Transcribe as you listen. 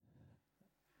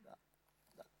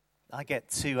I get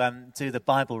to do the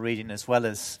Bible reading as well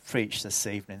as preach this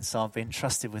evening, so I've been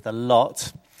trusted with a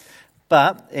lot.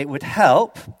 But it would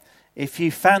help if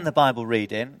you found the Bible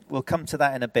reading. We'll come to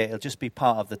that in a bit. It'll just be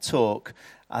part of the talk.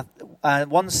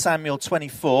 1 Samuel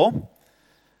 24,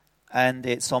 and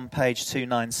it's on page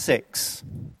 296.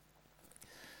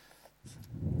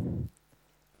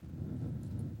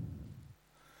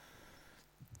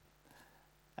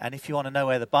 And if you want to know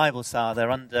where the Bibles are, they're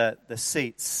under the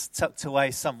seats, tucked away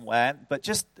somewhere. But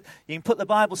just, you can put the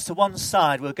Bibles to one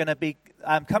side. We're going to be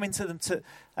coming to them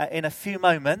in a few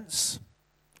moments.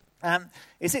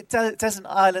 Is it Desert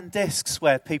Island Discs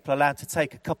where people are allowed to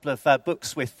take a couple of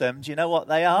books with them? Do you know what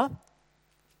they are?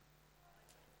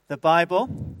 The Bible,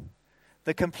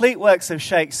 the complete works of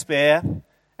Shakespeare.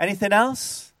 Anything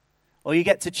else? Or you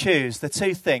get to choose the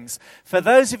two things. For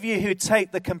those of you who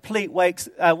take the complete works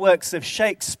of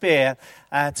Shakespeare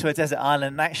to a desert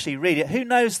island and actually read it, who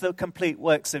knows the complete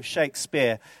works of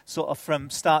Shakespeare sort of from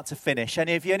start to finish?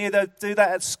 Any of you do that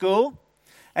at school?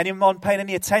 Anyone paying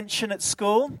any attention at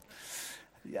school?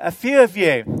 A few of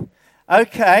you.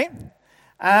 Okay.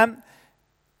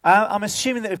 I'm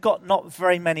assuming that we've got not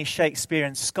very many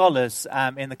Shakespearean scholars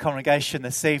in the congregation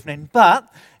this evening,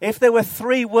 but if there were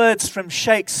three words from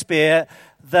Shakespeare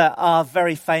that are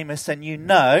very famous and you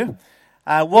know,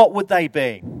 what would they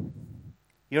be?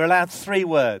 You're allowed three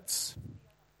words.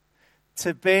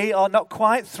 To be or not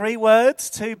quite, three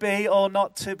words. To be or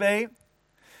not to be.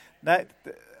 No,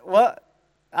 what?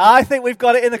 I think we've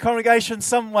got it in the congregation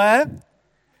somewhere.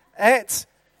 Et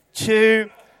tu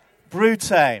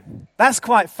Brute. That's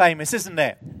quite famous, isn't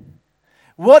it?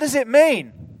 What does it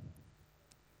mean?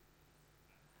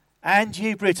 And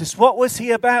you, Brutus, what was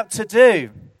he about to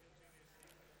do?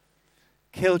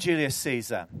 Kill Julius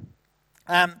Caesar.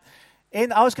 I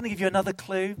was going to give you another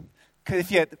clue,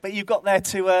 but you got there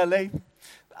too early.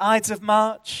 Ides of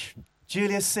March,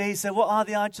 Julius Caesar. What are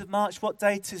the Ides of March? What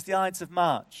date is the Ides of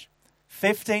March?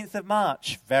 15th of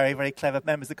March. Very, very clever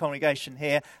members of the congregation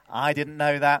here. I didn't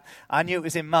know that. I knew it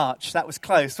was in March. That was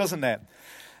close, wasn't it?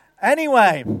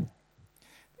 Anyway,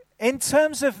 in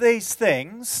terms of these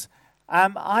things,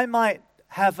 I might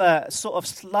have a sort of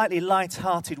slightly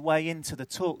light-hearted way into the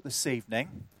talk this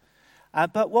evening.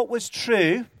 But what was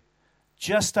true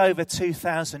just over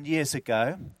 2,000 years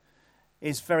ago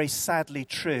is very sadly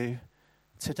true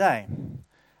today.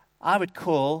 I would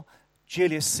call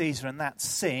Julius Caesar and that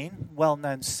scene,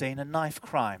 well-known scene, a knife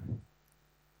crime.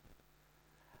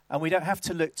 And we don't have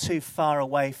to look too far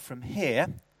away from here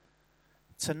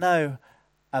to know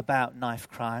about knife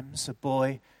crimes. A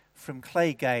boy from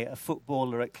Claygate, a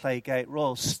footballer at Claygate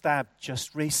Royal, stabbed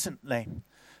just recently.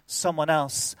 Someone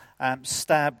else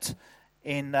stabbed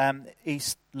in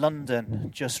East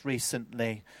London just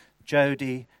recently.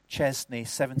 Jodie Chesney,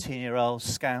 17-year-old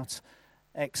scout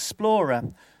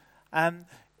explorer.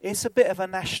 It's a bit of a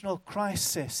national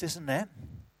crisis, isn't it?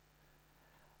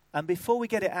 And before we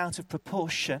get it out of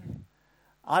proportion,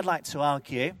 I'd like to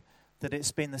argue that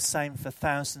it's been the same for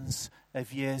thousands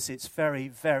of years. It's very,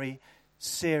 very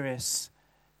serious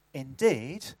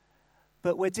indeed.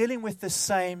 But we're dealing with the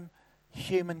same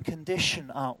human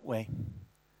condition, aren't we?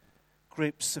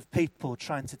 Groups of people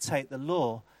trying to take the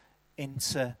law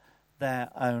into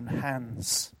their own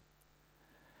hands.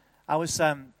 I was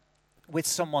with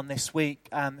someone this week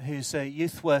who's a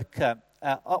youth worker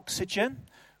at Oxygen,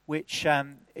 which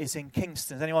is in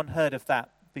Kingston. Has anyone heard of that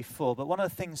before? But one of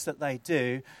the things that they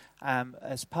do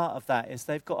as part of that is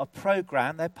they've got a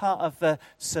program. They're part of the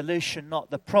solution,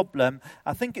 not the problem.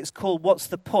 I think it's called What's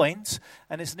the Point?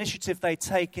 And it's an initiative they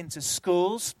take into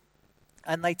schools.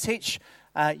 And they teach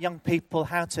young people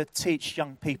how to teach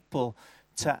young people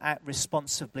to act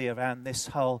responsibly around this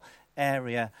whole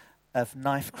area of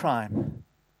knife crime.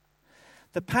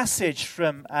 The passage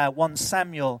from 1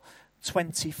 Samuel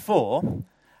 24,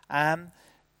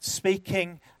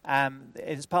 speaking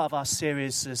as part of our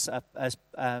series as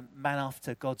a man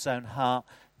after God's own heart,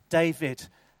 David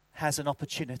has an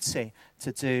opportunity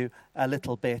to do a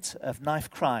little bit of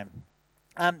knife crime.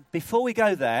 Before we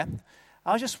go there,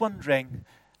 I was just wondering,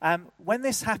 when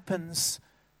this happens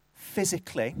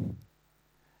physically,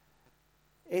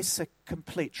 it's a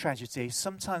complete tragedy.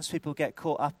 Sometimes people get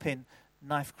caught up in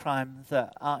knife crime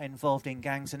that are involved in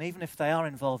gangs, and even if they are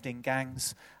involved in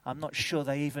gangs, I'm not sure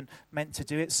they even meant to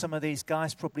do it. Some of these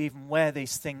guys probably even wear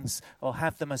these things or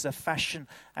have them as a fashion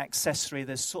accessory.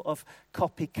 There's sort of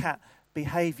copycat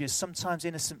behaviors. Sometimes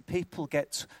innocent people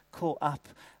get caught up,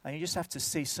 and you just have to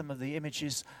see some of the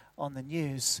images on the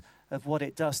news of what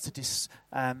it does to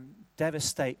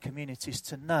devastate communities,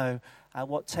 to know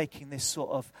what taking this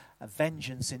sort of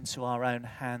vengeance into our own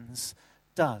hands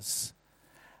does.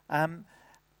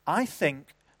 I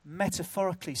think,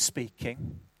 metaphorically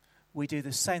speaking, we do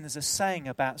the same. There's a saying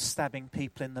about stabbing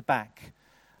people in the back.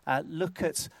 Look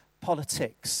at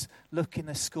politics. Look in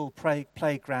the school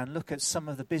playground. Look at some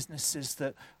of the businesses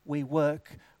that we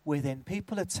work within.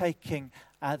 People are taking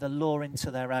the law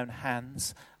into their own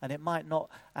hands, and it might not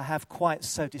have quite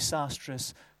so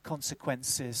disastrous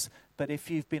consequences, but if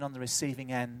you've been on the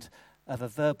receiving end of a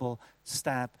verbal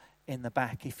stab in the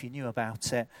back, if you knew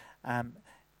about it,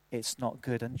 it's not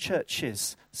good. And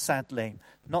churches, sadly,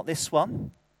 not this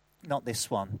one,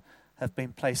 have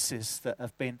been places that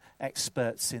have been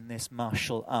experts in this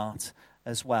martial art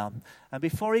as well. And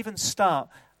before I even start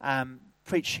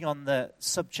preaching on the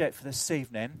subject for this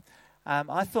evening,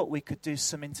 I thought we could do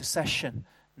some intercession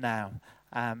now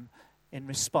in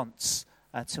response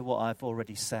to what I've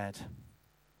already said.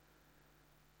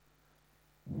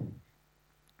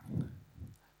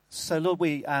 So, Lord,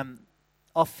 we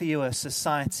offer you a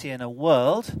society and a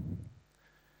world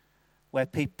where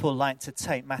people like to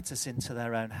take matters into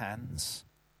their own hands,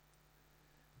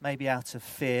 maybe out of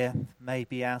fear,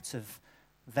 maybe out of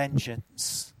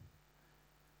vengeance.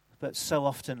 But so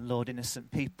often, Lord,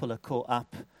 innocent people are caught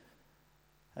up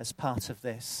as part of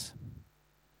this.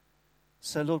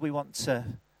 So, Lord, we want to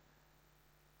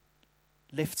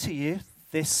lift to you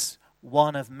this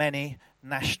one of many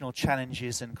national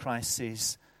challenges and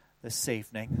crises this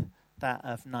evening, that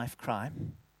of knife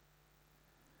crime.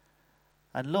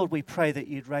 And Lord, we pray that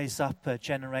you'd raise up a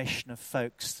generation of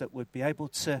folks that would be able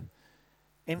to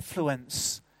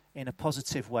influence in a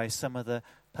positive way some of the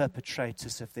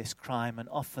perpetrators of this crime and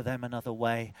offer them another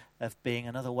way of being,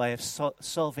 another way of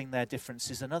solving their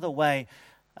differences, another way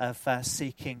of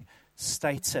seeking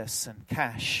status and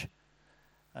cash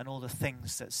and all the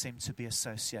things that seem to be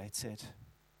associated.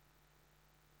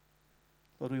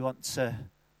 Lord, we want to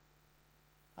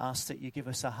ask that you give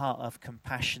us a heart of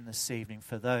compassion this evening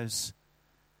for those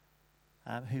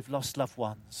who've lost loved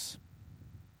ones.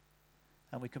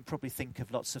 And we can probably think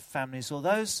of lots of families, or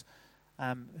those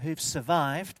who've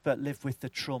survived but lived with the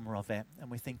trauma of it. And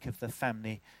we think of the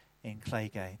family in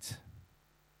Claygate.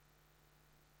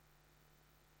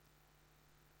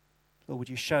 Lord, would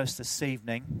you show us this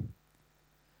evening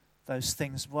those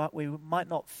things we might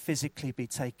not physically be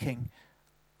taking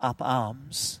up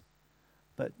arms,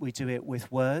 but we do it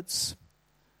with words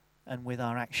and with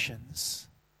our actions.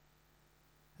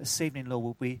 This evening, Lord,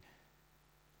 will we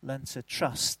learn to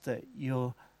trust that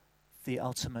you're the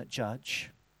ultimate judge.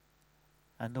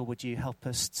 And Lord, would you help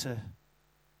us to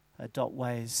adopt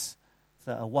ways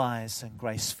that are wise and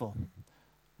graceful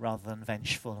rather than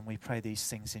vengeful. And we pray these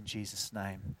things in Jesus'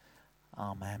 name.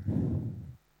 Amen.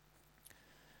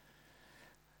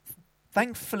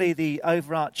 Thankfully, the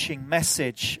overarching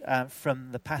message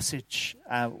from the passage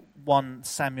 1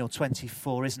 Samuel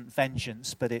 24 isn't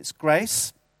vengeance, but it's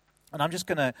grace. And I'm just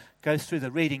going to go through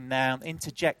the reading now,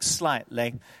 interject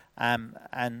slightly, and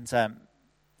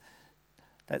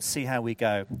let's see how we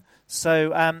go.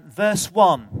 So, verse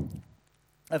 1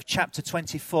 of chapter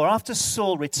 24. After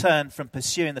Saul returned from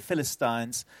pursuing the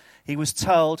Philistines, he was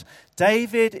told,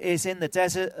 David is in the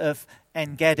desert of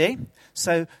En-Gedi.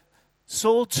 So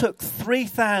Saul took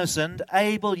 3,000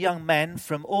 able young men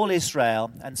from all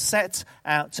Israel and set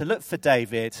out to look for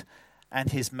David and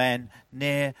his men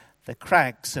near the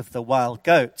crags of the wild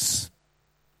goats.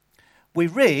 We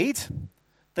read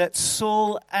that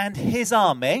Saul and his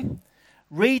army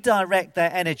redirect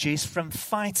their energies from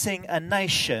fighting a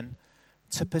nation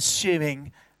to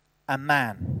pursuing a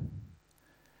man.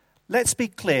 Let's be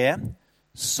clear,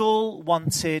 Saul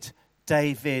wanted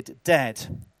David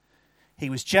dead. He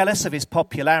was jealous of his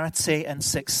popularity and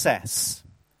success.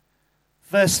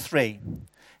 Verse 3,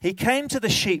 he came to the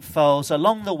sheepfolds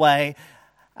along the way.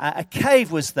 A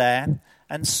cave was there,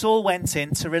 and Saul went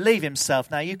in to relieve himself.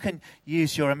 Now, you can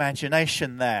use your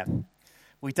imagination there.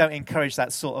 We don't encourage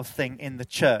that sort of thing in the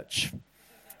church.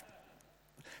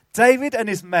 David and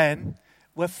his men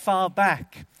were far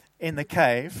back in the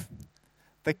cave.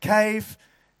 The cave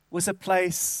was a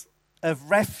place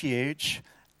of refuge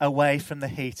away from the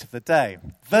heat of the day.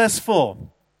 Verse 4.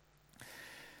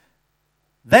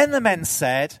 Then the men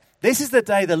said, this is the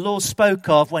day the Lord spoke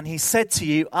of when he said to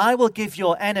you, I will give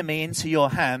your enemy into your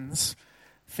hands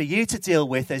for you to deal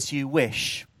with as you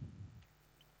wish.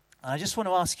 I just want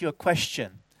to ask you a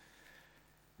question.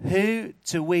 Who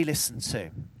do we listen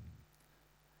to?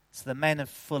 So the men are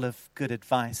full of good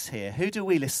advice here. Who do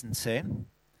we listen to?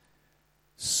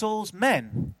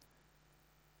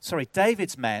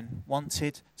 David's men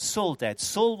wanted Saul dead.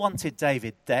 Saul wanted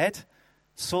David dead.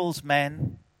 David's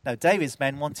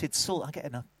men wanted Saul. I'm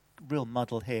getting a real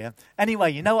muddle here.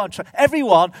 Anyway, you know what I'm trying.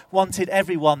 Everyone wanted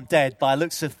everyone dead by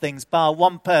looks of things, bar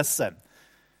one person.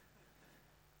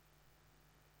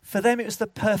 For them, it was the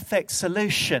perfect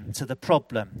solution to the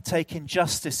problem, taking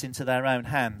justice into their own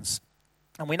hands.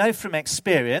 And we know from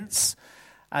experience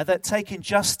that taking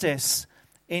justice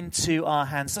into our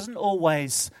hands doesn't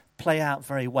always play out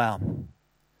very well.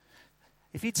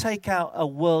 If you take out a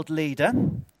world leader,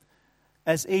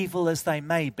 as evil as they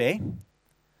may be,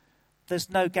 there's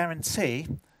no guarantee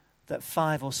that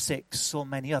 5 or 6 or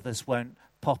many others won't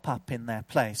pop up in their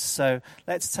place. So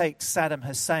let's take Saddam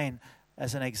Hussein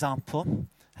as an example.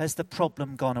 Has the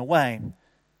problem gone away?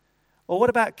 Or what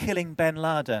about killing bin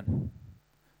Laden?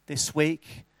 This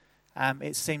week,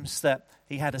 it seems that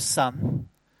he had a son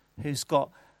who's got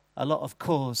a lot of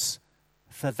cause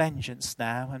for vengeance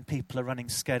now, and people are running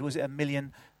scared. Was it $1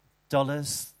 million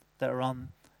that are on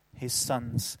his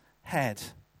son's head?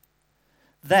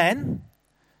 Then,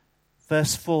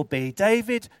 verse 4b,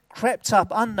 David crept up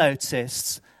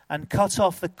unnoticed and cut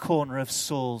off the corner of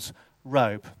Saul's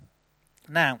robe.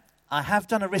 Now, I have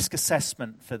done a risk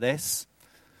assessment for this.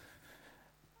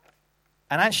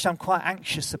 And actually, I'm quite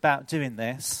anxious about doing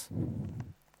this.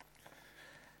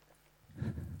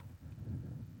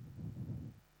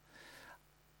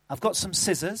 I've got some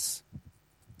scissors,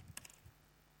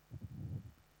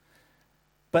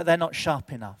 but they're not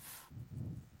sharp enough.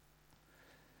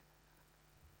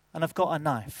 And I've got a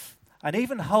knife. And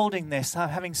even holding this,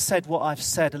 having said what I've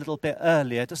said a little bit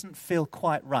earlier, doesn't feel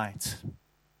quite right.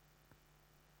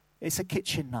 It's a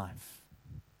kitchen knife.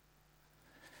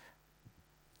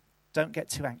 Don't get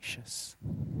too anxious.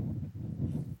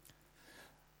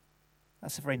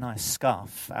 That's a very nice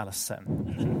scarf,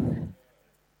 Alison.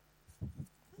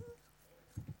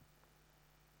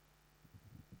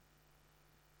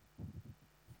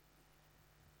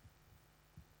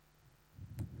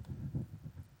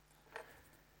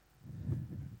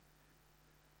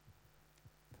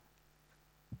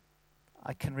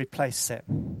 I can replace it.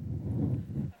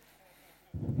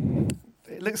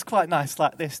 It looks quite nice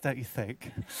like this, don't you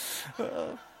think?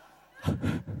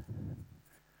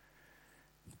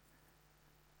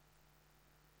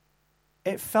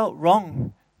 It felt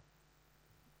wrong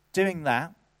doing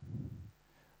that,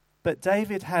 but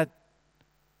David had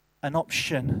an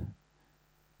option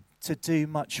to do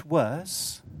much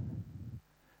worse,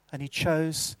 and he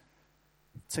chose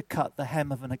to cut the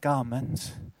hem of a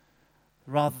garment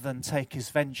rather than take his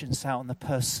vengeance out on the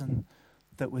person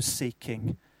that was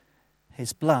seeking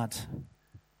his blood.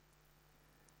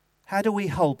 How do we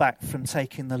hold back from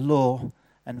taking the law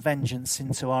and vengeance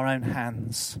into our own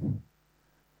hands?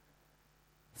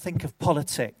 Think of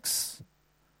politics,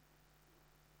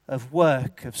 of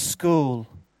work, of school,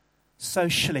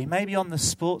 socially, maybe on the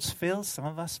sports field. Some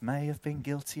of us may have been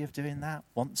guilty of doing that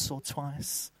once or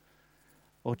twice.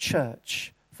 Or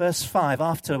church. Verse 5,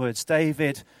 afterwards,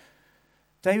 David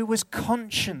was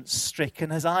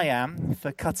conscience-stricken, as I am,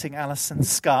 for cutting Alison's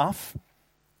scarf.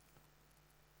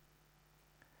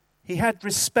 He had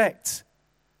respect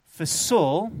for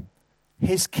Saul,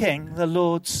 his king, the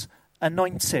Lord's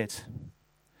anointed.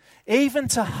 Even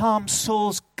to harm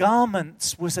Saul's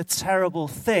garments was a terrible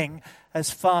thing as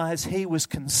far as he was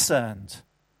concerned.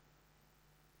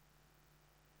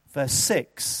 Verse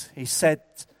 6, he said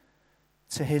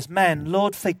to his men,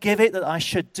 Lord, forgive it that I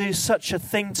should do such a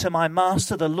thing to my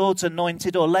master, the Lord's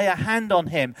anointed, or lay a hand on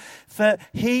him, for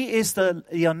he is the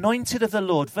anointed of the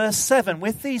Lord. Verse 7,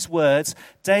 with these words,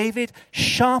 David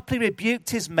sharply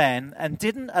rebuked his men and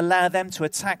didn't allow them to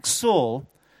attack Saul,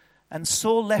 and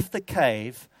Saul left the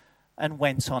cave and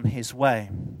went on his way.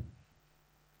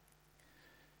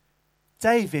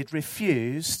 David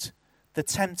refused the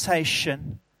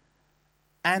temptation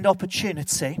and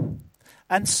opportunity,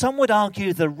 and some would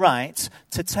argue the right,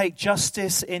 to take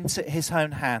justice into his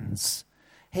own hands.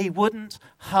 He wouldn't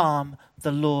harm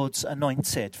the Lord's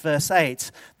anointed. Verse 8,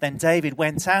 then David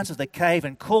went out of the cave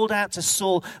and called out to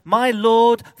Saul, my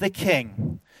Lord the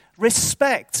king.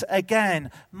 Respect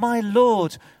again, my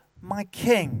Lord, my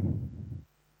king.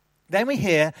 Then we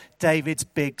hear David's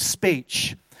big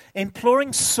speech,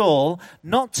 imploring Saul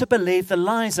not to believe the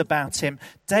lies about him.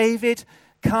 David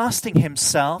casting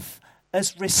himself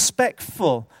as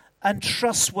respectful and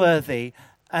trustworthy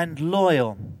and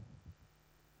loyal.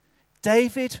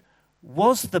 David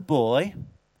was the boy,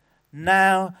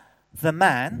 now the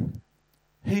man,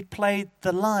 who'd played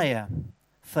the liar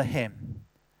for him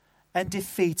and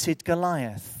defeated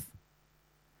Goliath.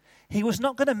 He was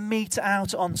not going to mete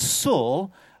out on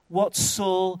Saul what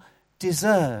Saul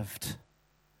deserved,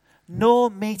 nor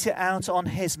mete it out on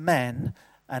his men,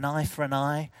 an eye for an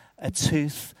eye, a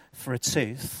tooth for a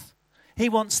tooth. He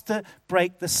wants to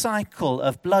break the cycle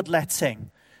of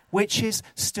bloodletting, which is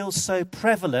still so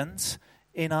prevalent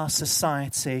in our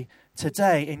society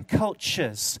today, in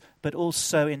cultures, but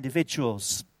also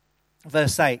individuals.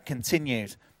 Verse 8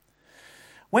 continued.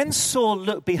 When Saul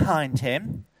looked behind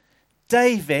him,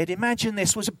 David, imagine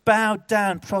this, was bowed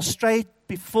down, prostrate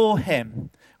before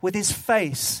him, with his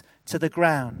face to the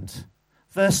ground.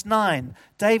 Verse 9,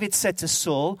 David said to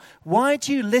Saul, "Why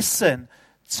do you listen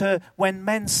to when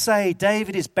men say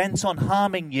David is bent on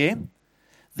harming you?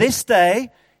 This day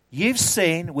you've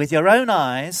seen with your own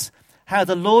eyes how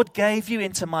the Lord gave you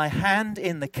into my hand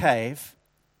in the cave.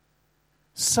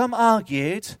 Some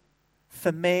argued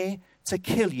for me to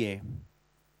kill you,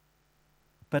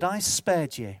 but I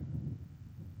spared you."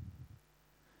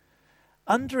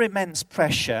 Under immense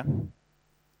pressure,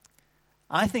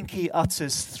 I think he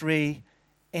utters three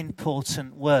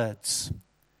important words.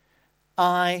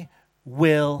 I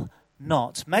will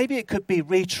not. Maybe it could be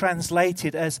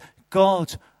retranslated as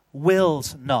God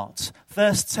wills not.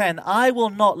 Verse 10, I will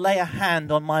not lay a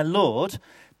hand on my Lord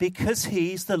because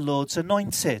he's the Lord's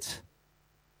anointed.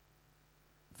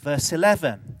 Verse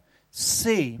 11,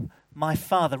 see my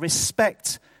Father,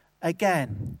 respect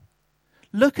again.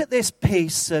 Look at this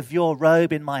piece of your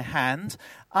robe in my hand.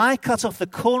 I cut off the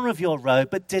corner of your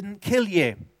robe but didn't kill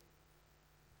you.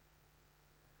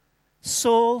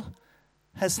 Saul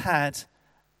has had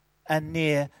a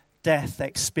near-death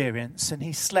experience and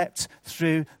he slept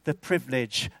through the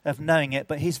privilege of knowing it,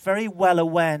 but he's very well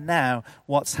aware now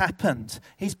what's happened.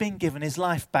 He's been given his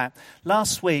life back.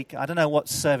 Last week, I don't know what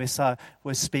service I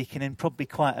was speaking in, probably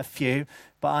quite a few,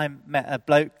 but I met a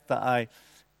bloke that I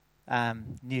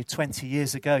knew 20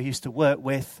 years ago, used to work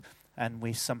with, and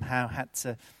we somehow had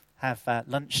to have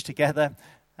lunch together,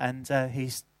 and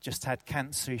he's just had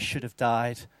cancer. He should have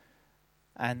died,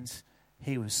 and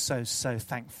he was so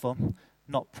thankful.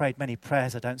 Not prayed many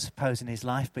prayers, I don't suppose, in his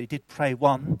life, but he did pray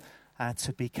one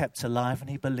to be kept alive, and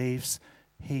he believes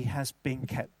he has been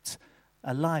kept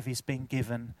alive. He's been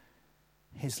given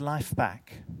his life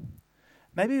back.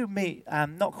 Maybe with me,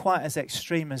 not quite as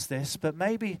extreme as this, but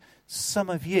maybe some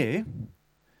of you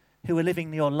who are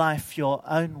living your life your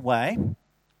own way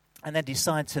and then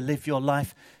decide to live your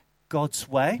life God's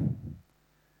way,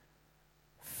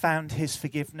 found his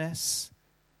forgiveness,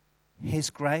 his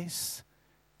grace,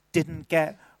 didn't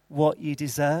get what you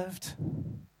deserved.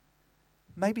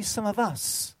 Maybe some of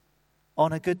us,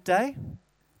 on a good day,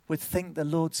 would think the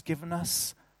Lord's given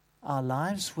us our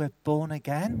lives. We're born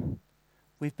again.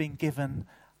 We've been given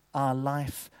our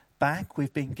life back.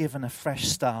 We've been given a fresh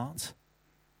start.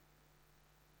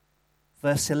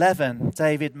 Verse 11,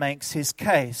 David makes his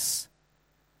case.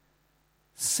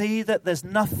 See that there's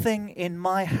nothing in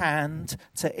my hand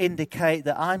to indicate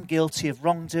that I'm guilty of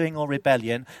wrongdoing or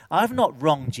rebellion. I've not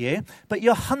wronged you, but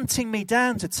you're hunting me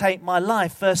down to take my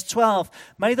life. Verse 12,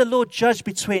 may the Lord judge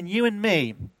between you and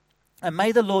me, and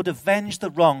may the Lord avenge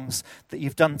the wrongs that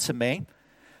you've done to me.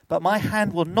 But my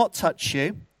hand will not touch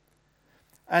you.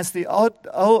 As the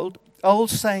old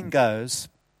saying goes,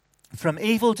 from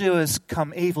evildoers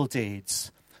come evil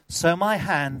deeds, so my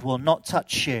hand will not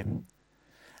touch you.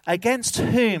 Against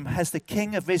whom has the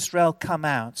king of Israel come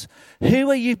out? Who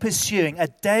are you pursuing? A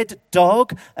dead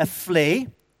dog, a flea?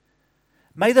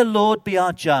 May the Lord be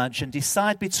our judge and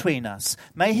decide between us.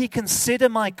 May he consider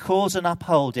my cause and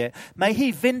uphold it. May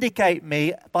he vindicate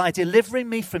me by delivering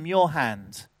me from your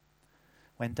hand.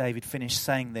 When David finished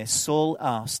saying this, Saul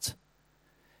asked,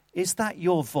 is that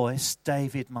your voice,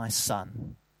 David, my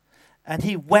son? And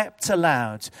he wept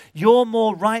aloud. You're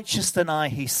more righteous than I,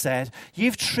 he said.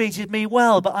 You've treated me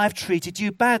well, but I've treated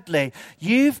you badly.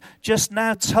 You've just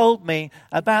now told me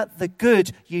about the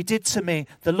good you did to me.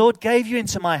 The Lord gave you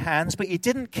into my hands, but you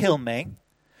didn't kill me.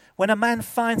 When a man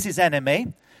finds his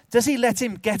enemy, does he let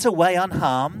him get away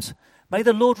unharmed? May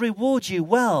the Lord reward you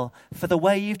well for the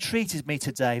way you've treated me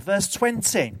today. Verse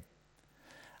 20.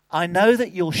 I know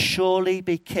that you'll surely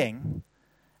be king,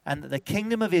 and that the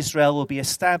kingdom of Israel will be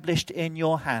established in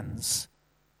your hands.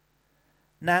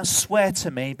 Now swear to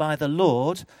me by the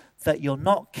Lord that you'll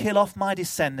not kill off my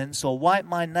descendants or wipe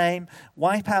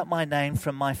out my name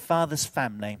from my father's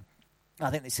family. I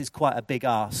think this is quite a big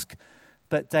ask,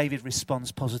 but David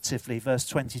responds positively. Verse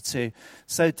 22.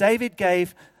 So David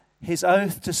gave his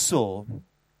oath to Saul.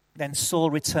 Then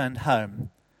Saul returned home,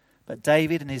 but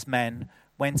David and his men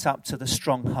went up to the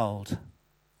stronghold.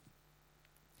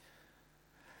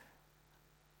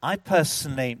 I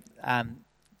personally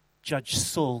judge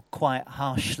Saul quite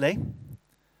harshly.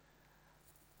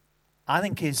 I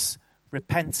think his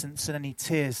repentance and any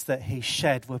tears that he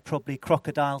shed were probably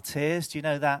crocodile tears. Do you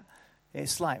know that?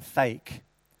 It's like fake.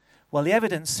 Well, the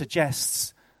evidence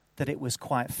suggests that it was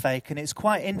quite fake. And it's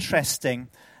quite interesting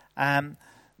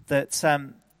that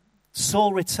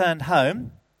Saul returned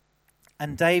home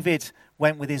and David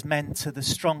went with his men to the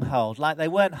stronghold. Like, they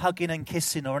weren't hugging and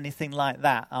kissing or anything like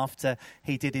that after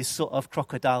he did his sort of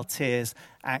crocodile tears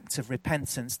act of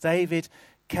repentance. David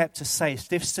kept a safe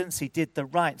distance. He did the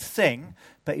right thing,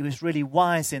 but he was really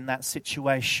wise in that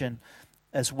situation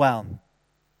as well.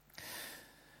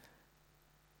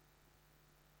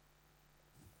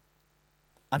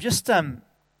 I'm just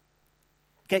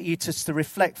get you to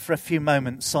reflect for a few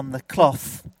moments on the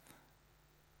cloth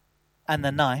and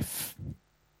the knife,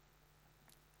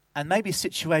 and maybe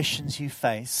situations you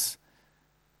face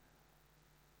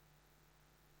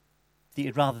that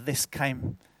you'd rather this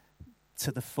came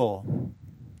to the fore.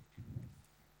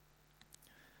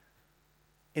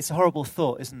 It's a horrible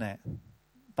thought, isn't it?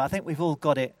 But I think we've all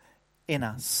got it in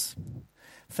us.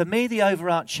 For me, the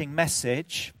overarching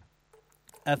message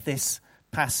of this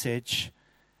passage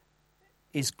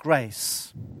is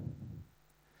grace.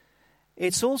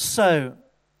 It's also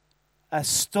a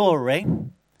story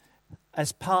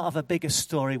as part of a bigger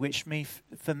story which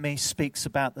for me speaks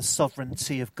about the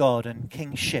sovereignty of God and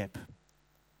kingship.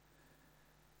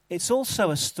 It's also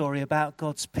a story about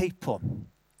God's people.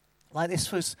 Like,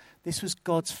 this was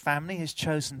God's family, his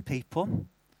chosen people. And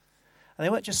they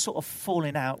weren't just sort of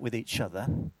falling out with each other.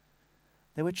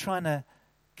 They were trying to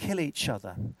kill each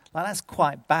other. Like, that's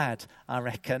quite bad, I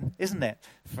reckon, isn't it?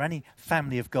 For any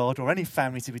family of God or any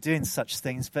family to be doing such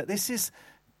things. But this is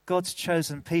God's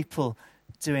chosen people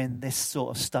doing this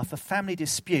sort of stuff. A family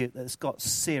dispute that's got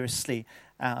seriously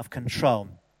out of control.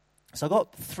 So I've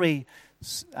got 3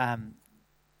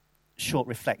 short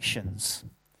reflections.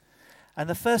 And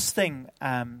the first thing,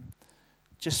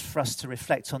 just for us to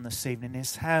reflect on this evening,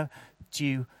 is how do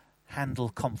you handle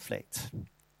conflict?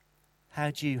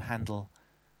 How do you handle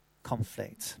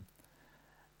conflict?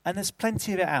 And there's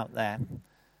plenty of it out there.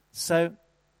 So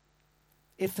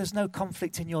if there's no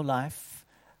conflict in your life,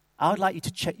 I would like you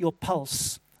to check your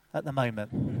pulse at the moment.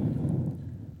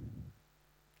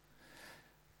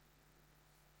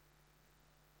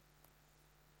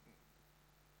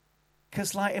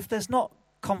 Because, like, if there's not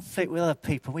conflict with other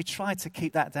people, we try to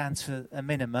keep that down to a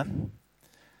minimum.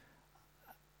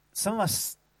 Some of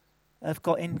us have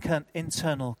got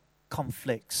internal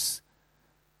conflicts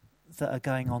that are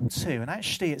going on too. And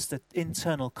actually, it's the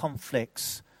internal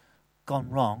conflicts gone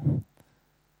wrong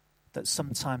that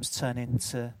sometimes turn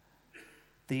into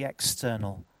the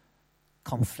external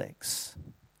conflicts.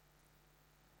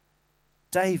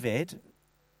 David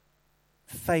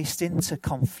faced into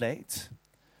conflict,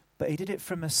 but he did it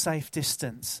from a safe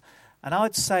distance. And I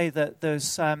would say that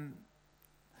there's,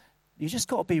 you just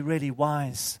got to be really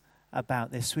wise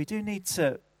about this. We do need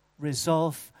to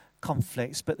resolve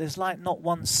conflicts, but there's like not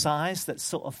one size that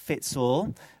sort of fits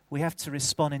all. We have to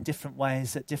respond in different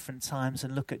ways at different times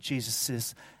and look at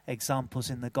Jesus' examples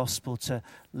in the gospel to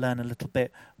learn a little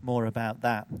bit more about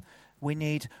that. We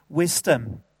need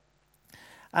wisdom.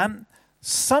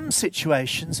 Some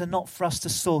situations are not for us to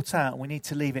sort out. We need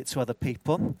to leave it to other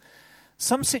people.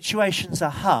 Some situations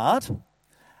are hard,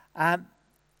 and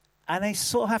they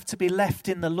sort of have to be left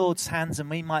in the Lord's hands, and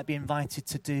we might be invited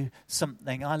to do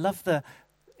something.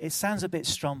 It sounds a bit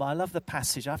strong, but I love the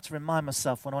passage. I have to remind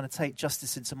myself when I want to take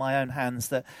justice into my own hands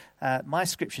that my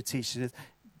scripture teaches,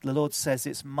 the Lord says,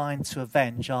 it's mine to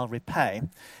avenge, I'll repay.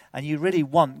 And you really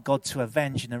want God to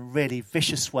avenge in a really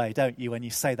vicious way, don't you, when you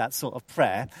say that sort of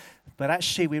prayer? But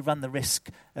actually we run the risk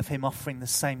of him offering the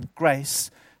same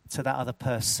grace to that other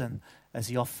person as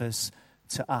he offers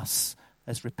to us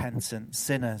as repentant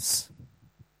sinners.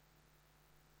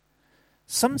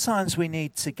 Sometimes we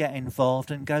need to get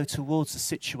involved and go towards the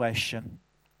situation.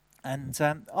 And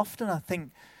often I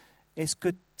think it's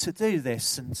good to do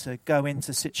this and to go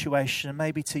into a situation and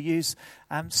maybe to use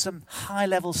some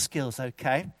high-level skills,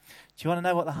 okay? Do you want to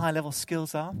know what the high-level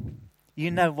skills are?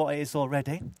 You know what it is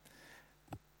already.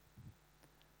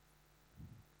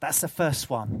 That's the first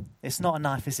one. It's not a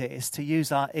knife, is it? It's to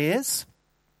use our ears.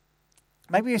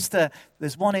 Maybe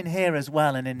there's one in here as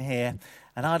well and in here,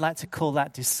 and I'd like to call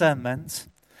that discernment.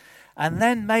 And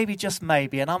then maybe, just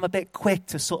maybe, and I'm a bit quick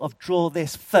to sort of draw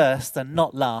this first and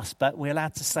not last, but we're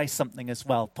allowed to say something as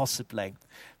well, possibly.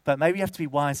 But maybe you have to be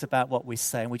wise about what we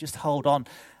say, and we just hold on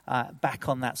back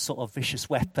on that sort of vicious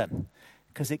weapon,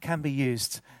 because it can be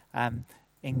used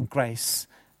in grace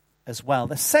as well.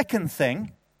 The second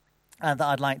thing that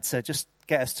I'd like to just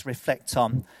get us to reflect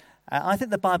on, I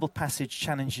think the Bible passage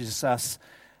challenges us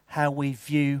how we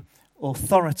view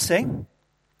authority.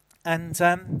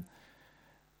 And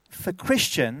for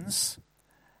Christians,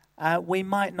 we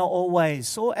might not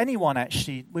always, or anyone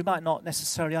actually, we might not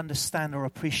necessarily understand or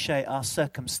appreciate our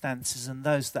circumstances and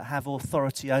those that have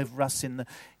authority over us in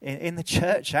the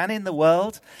church and in the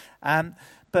world,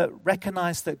 but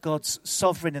recognize that God's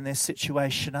sovereign in this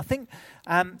situation. I think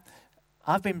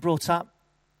I've been brought up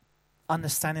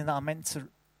understanding that I'm meant to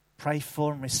pray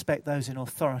for and respect those in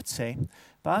authority,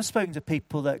 but I've spoken to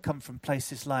people that come from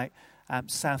places like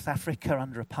South Africa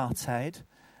under apartheid,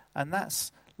 and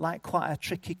that's like quite a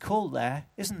tricky call there,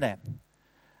 isn't it?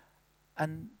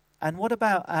 And what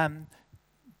about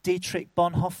Dietrich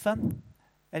Bonhoeffer?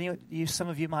 Some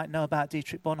of you might know about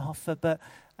Dietrich Bonhoeffer, but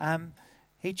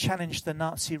he challenged the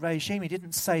Nazi regime. He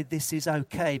didn't say this is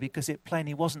okay because it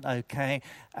plainly wasn't okay,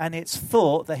 and it's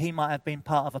thought that he might have been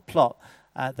part of a plot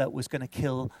that was going to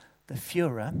kill the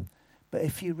Fuhrer. But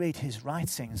if you read his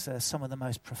writings, they're some of the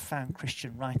most profound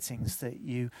Christian writings that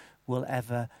you will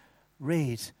ever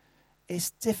read.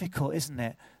 It's difficult, isn't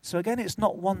it? So again, it's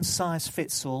not one size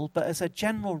fits all, but as a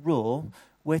general rule,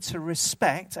 we're to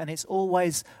respect, and it's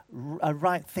always a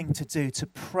right thing to do, to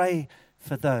pray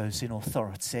for those in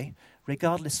authority,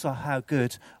 regardless of how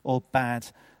good or bad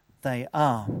they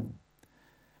are.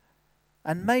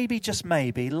 And maybe, just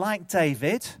maybe, like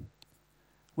David,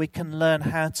 we can learn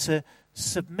how to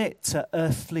submit to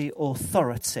earthly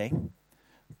authority,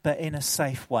 but in a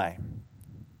safe way.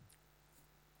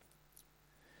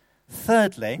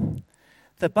 Thirdly,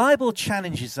 the Bible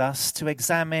challenges us to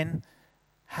examine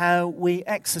how we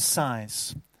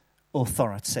exercise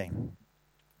authority.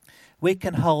 We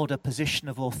can hold a position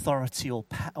of authority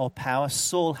or power.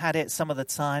 Saul had it some of the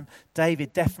time.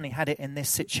 David definitely had it in this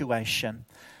situation.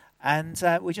 And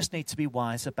we just need to be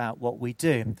wise about what we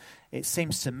do. It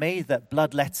seems to me that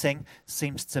bloodletting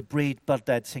seems to breed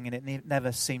bloodletting, and it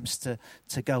never seems to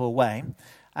go away.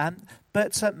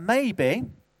 But maybe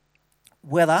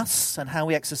with us and how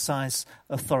we exercise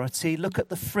authority, look at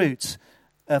the fruit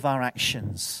of our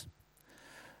actions.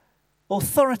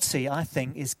 Authority, I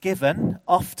think, is given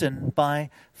often by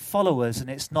followers,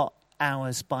 and it's not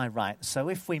ours by right. So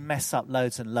if we mess up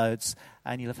loads and loads,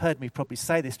 and you'll have heard me probably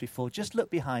say this before, just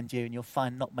look behind you and you'll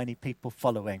find not many people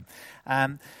following.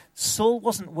 Saul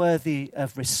wasn't worthy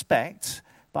of respect,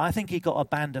 but I think he got a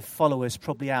band of followers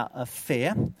probably out of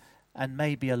fear and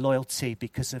maybe a loyalty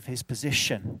because of his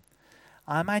position.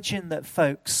 I imagine that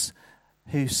folks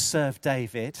who served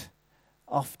David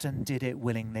often did it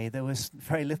willingly. There was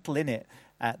very little in it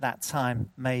at that time,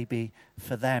 maybe,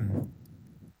 for them.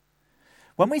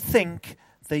 When we think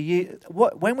the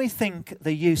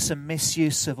use and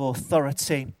misuse of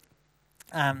authority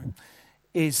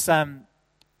is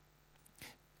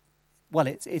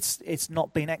it's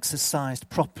not being exercised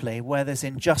properly, where there's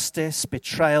injustice,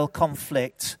 betrayal,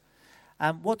 conflict,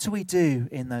 what do we do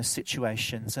in those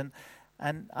situations? And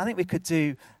I think we could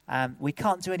do, we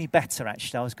can't do any better,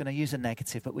 actually. I was going to use a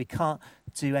negative, but we can't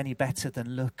do any better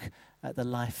than look at the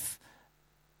life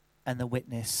and the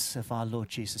witness of our Lord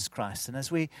Jesus Christ. And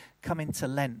as we come into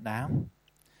Lent now,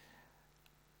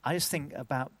 I just think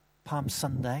about Palm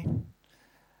Sunday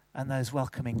and those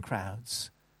welcoming crowds.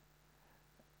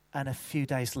 And a few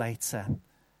days later,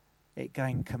 it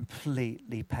going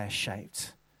completely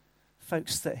pear-shaped.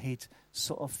 Folks that he'd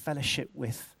sort of fellowship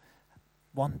with,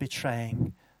 one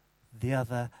betraying, the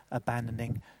other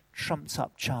abandoning, trumped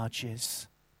up charges,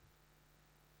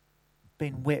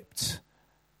 been whipped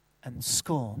and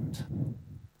scorned.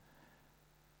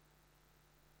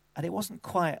 And it wasn't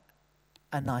quite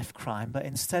a knife crime, but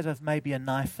instead of maybe a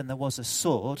knife and there was a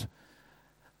sword,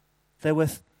 there were,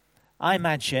 I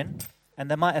imagine, and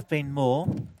there might have been more,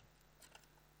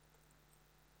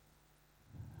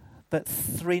 but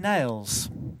 3 nails.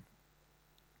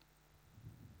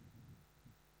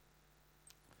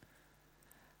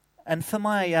 And for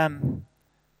my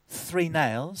 3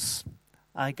 nails,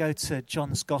 I go to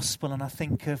John's Gospel and I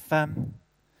think of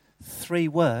 3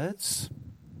 words.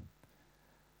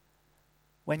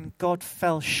 When God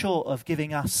fell short of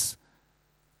giving us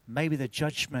maybe the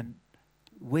judgment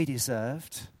we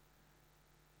deserved,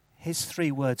 his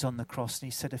 3 words on the cross, and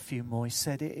he said a few more. He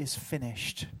said, "It is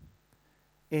finished."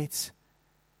 It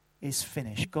is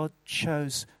finished. God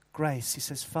chose grace. He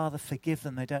says, "Father, forgive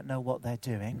them. They don't know what they're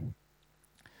doing."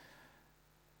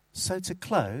 So to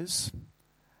close,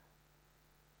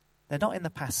 they're not in the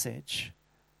passage,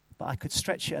 but I could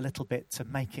stretch it a little bit to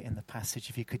make it in the passage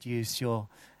if you could use your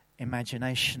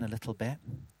imagination a little bit.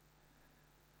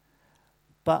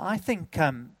 But I think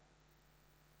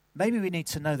maybe we need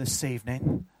to know this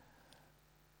evening,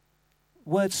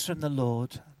 words from the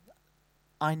Lord,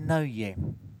 I know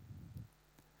you.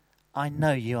 I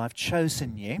know you. I've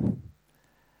chosen you.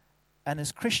 And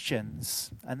as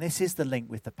Christians, and this is the link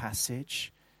with the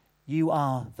passage, You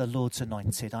are the Lord's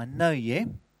anointed. I know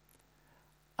you.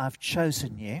 I've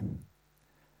chosen you.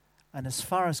 And as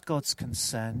far as God's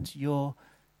concerned, you're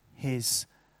his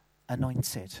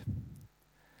anointed.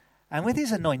 And with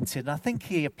his anointed, I think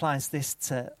he applies this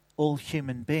to all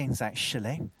human beings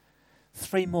actually.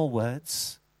 3 more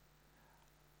words.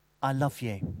 I love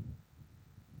you.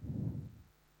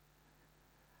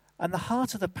 And the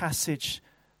heart of the passage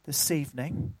this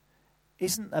evening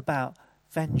isn't about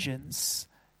vengeance,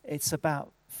 it's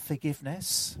about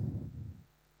forgiveness.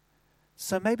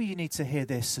 So maybe you need to hear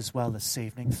this as well this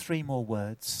evening. 3 more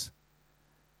words.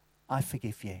 I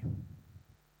forgive you.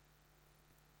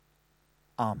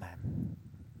 Amen.